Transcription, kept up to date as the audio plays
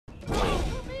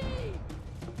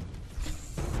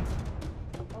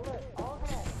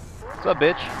What's up,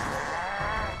 bitch?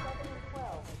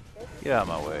 Get out of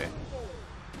my way.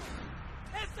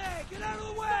 Get out of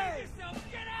the way! Get out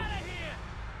of here!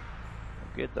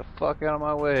 Get the fuck out of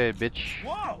my way, bitch.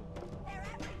 Whoa!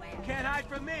 Can't hide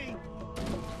from me.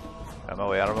 Out of my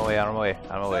way, out of my way, out of my way,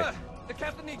 out of my way. Sir, the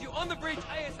captain needs you on the breach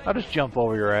ASAP. I'll just jump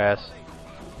over your ass.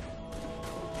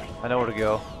 I know where to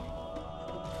go.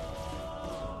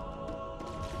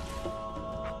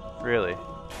 Really?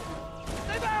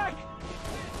 Stay back!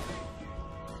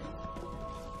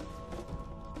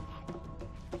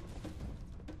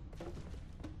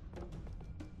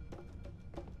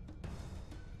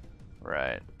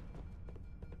 Right.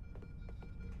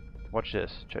 Watch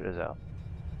this. Check this out.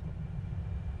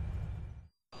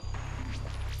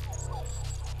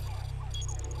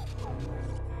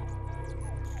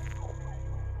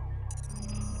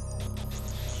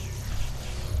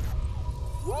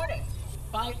 Warning!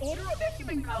 By order of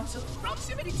Ecumen Council,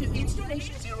 proximity to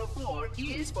Installation 04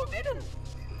 is forbidden.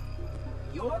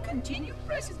 Your continued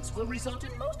presence will result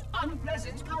in most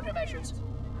unpleasant countermeasures.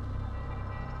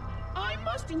 I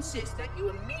must insist that you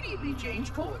immediately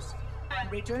change course and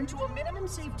return to a minimum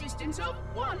safe distance of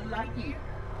 1 light year.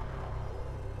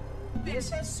 This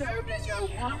has served as your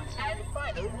one and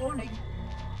final warning.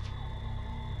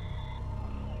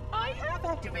 I have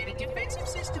activated defensive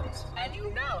systems, and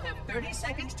you now have 30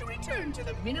 seconds to return to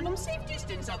the minimum safe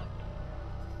distance of...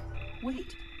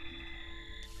 Wait.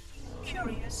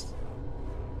 Curious.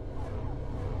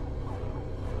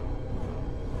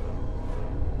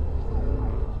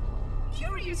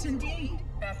 Curious indeed,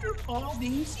 after all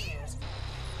these years.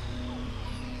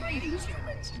 Greetings,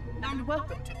 humans, and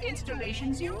welcome to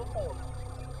Installation 04.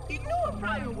 Ignore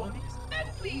prior warnings, and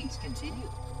please continue.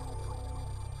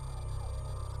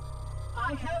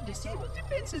 I have disabled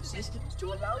defensive systems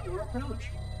to allow your approach,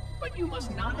 but you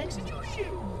must not exit your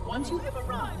ship once you have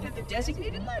arrived at the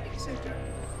designated landing center.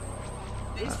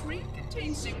 This fleet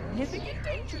contains significant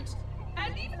dangers,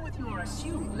 and even with your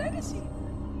assumed legacy,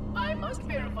 I must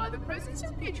verify the presence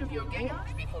and pitch of your gauge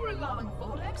before allowing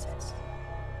full access.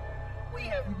 We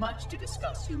have much to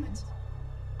discuss, humans.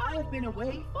 I have been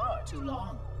away far too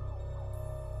long.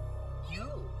 You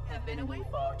have been away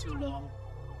far too long.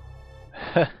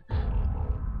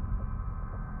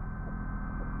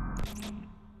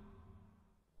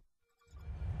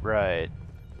 Right.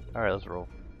 Alright, let's roll.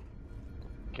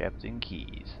 Captain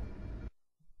Keys.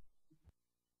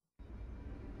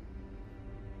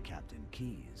 Captain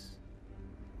Keys.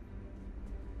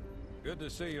 Good to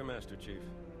see you, Master Chief.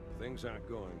 Things aren't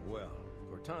going well.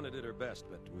 Cortana did her best,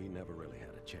 but we never really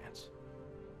had a chance.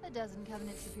 A dozen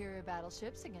Covenant superior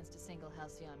battleships against a single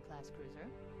Halcyon-class cruiser.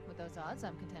 With those odds,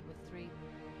 I'm content with 3,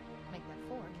 make that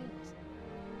 4 kills.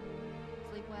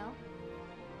 Sleep well?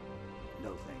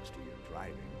 No thanks to your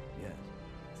driving, yes.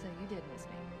 So you did miss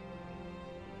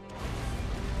me.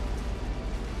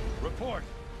 Report!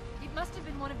 It must have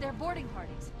been one of their boarding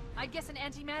parties. I'd guess an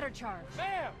antimatter charge.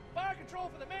 Ma'am! Fire control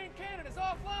for the main cannon is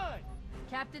offline!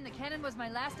 Captain, the cannon was my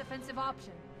last offensive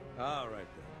option. All right,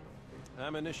 then.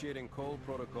 I'm initiating Cold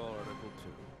Protocol Article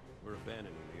 2. We're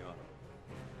abandoning the Autumn.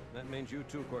 That means you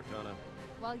too, Cortana.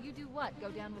 While you do what?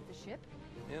 Go down with the ship?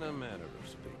 In a manner of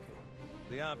speaking.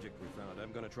 The object we found,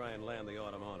 I'm gonna try and land the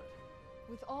Autumn on it.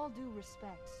 With all due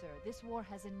respect, sir, this war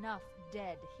has enough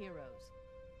dead heroes.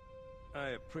 I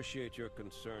appreciate your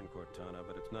concern, Cortana,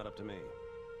 but it's not up to me.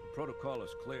 The protocol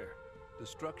is clear.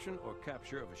 Destruction or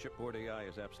capture of a shipboard AI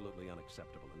is absolutely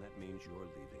unacceptable, and that means you're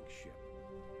leaving ship.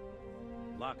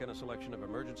 Lock in a selection of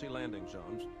emergency landing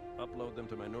zones, upload them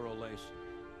to my neural lace,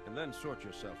 and then sort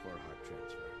yourself for a heart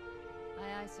transfer.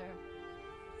 Aye, aye, sir.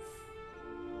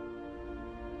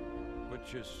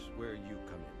 Which is where you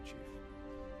come in, Chief.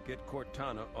 Get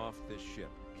Cortana off this ship.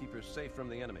 Keep her safe from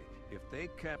the enemy. If they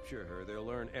capture her, they'll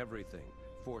learn everything.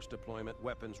 Force deployment,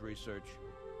 weapons research,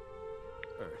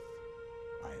 Earth.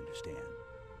 I understand.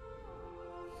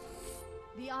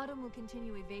 The Autumn will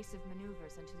continue evasive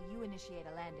maneuvers until you initiate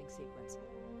a landing sequence.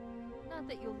 Not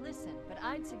that you'll listen, but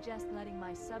I'd suggest letting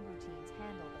my subroutines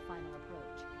handle the final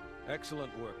approach.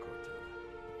 Excellent work,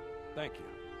 Cortana. Thank you.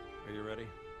 Are you ready?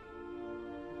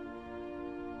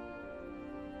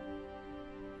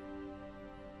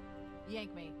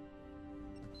 Yank me.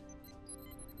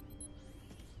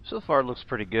 So far, it looks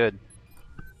pretty good.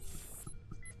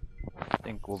 I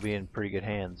think we'll be in pretty good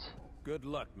hands. Good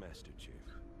luck, Master Chief.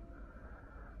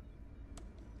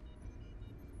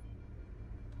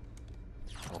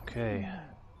 Okay.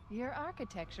 Your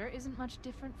architecture isn't much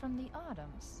different from the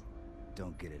Autumn's.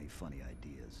 Don't get any funny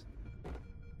ideas.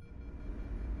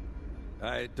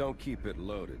 I don't keep it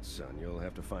loaded, son. You'll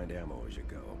have to find ammo as you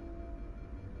go.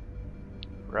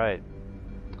 Right.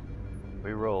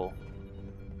 We roll.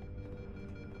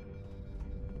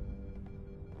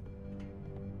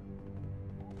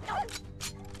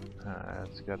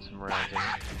 It's got some rounds in it.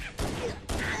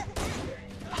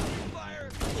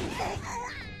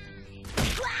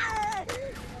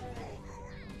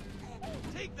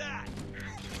 Take that!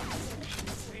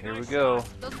 Here we go.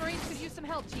 Those Marines could use some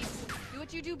help, Chief. Do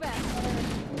what you do best.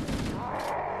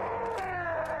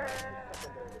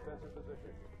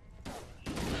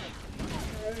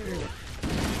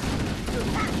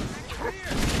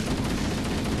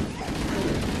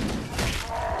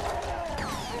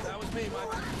 That was me, Mike.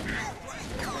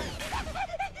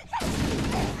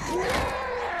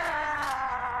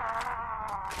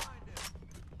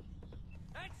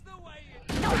 That's the way it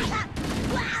is. Come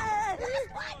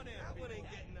on in. That one ain't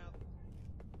getting up.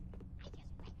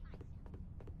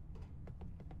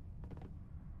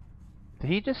 Did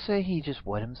he just say he just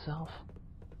wet himself?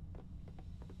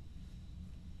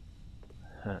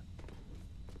 Huh.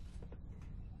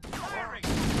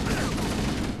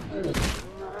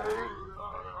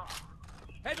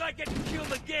 Head like getting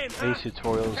killed again, huh? These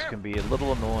tutorials can be a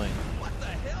little annoying. What the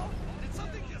hell? Did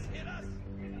something just hit us?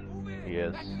 Move in.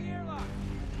 Yes. Back to the airlock.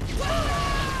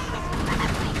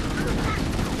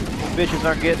 Bitches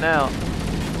aren't getting out.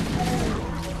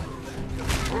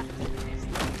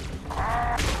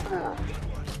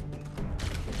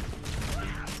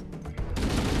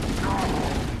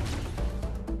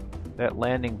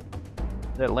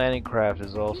 That landing craft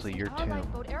is also your Our tomb.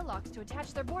 lifeboat airlocks to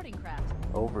attach their boarding craft.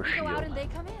 We go out Overshield. and they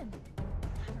come in.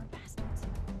 Clever bastards.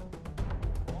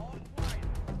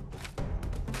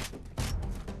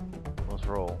 Let's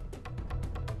roll.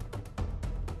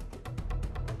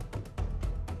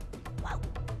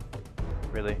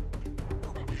 Really?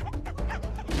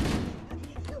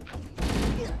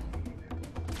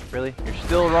 Really? You're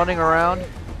still running around?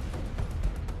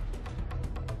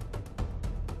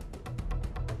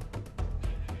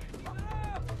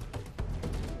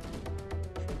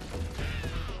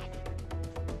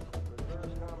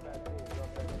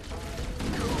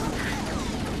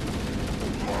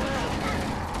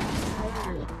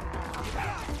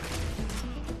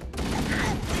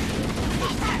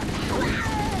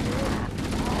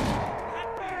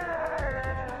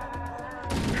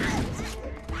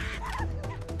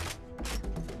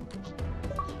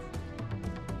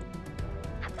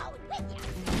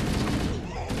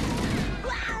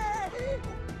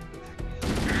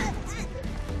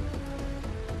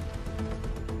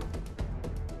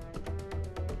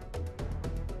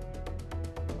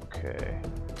 Okay.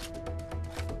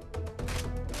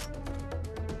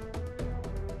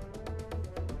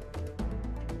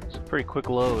 It's a pretty quick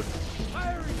load.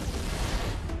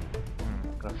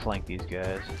 Gonna flank these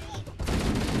guys.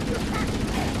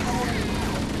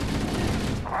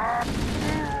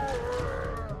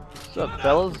 What's up,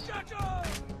 fellas?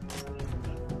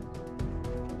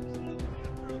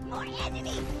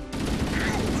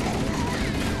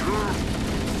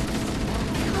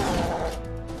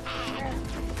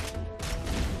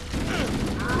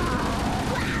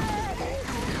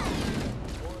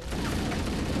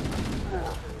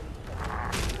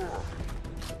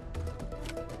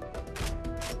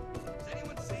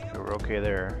 We're okay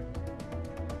there.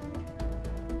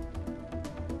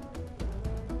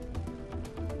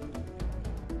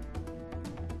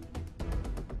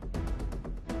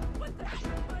 What the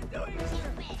hell am I doing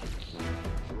here?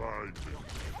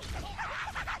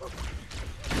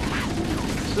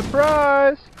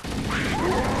 Surprise!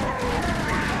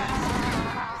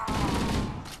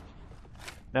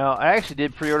 Now, I actually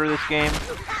did pre-order this game,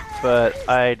 but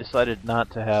I decided not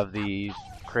to have the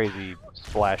crazy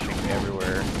splashing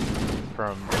everywhere.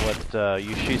 From what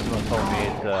Yushisima told me,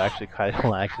 it actually kind of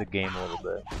lags the game a little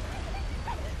bit.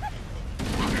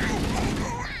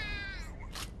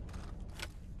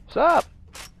 What's up?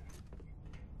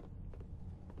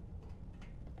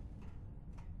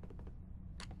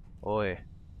 Oi.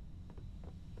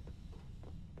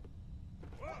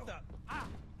 What the? Ah!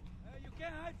 You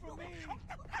can't hide from me!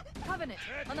 Covenant,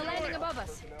 on the landing above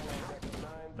us.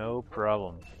 No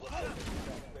problem. I'm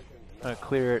gonna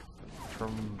clear it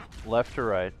from left to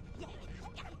right.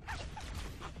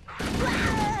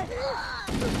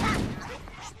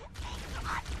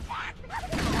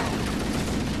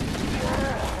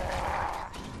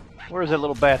 Where's that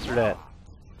little bastard at?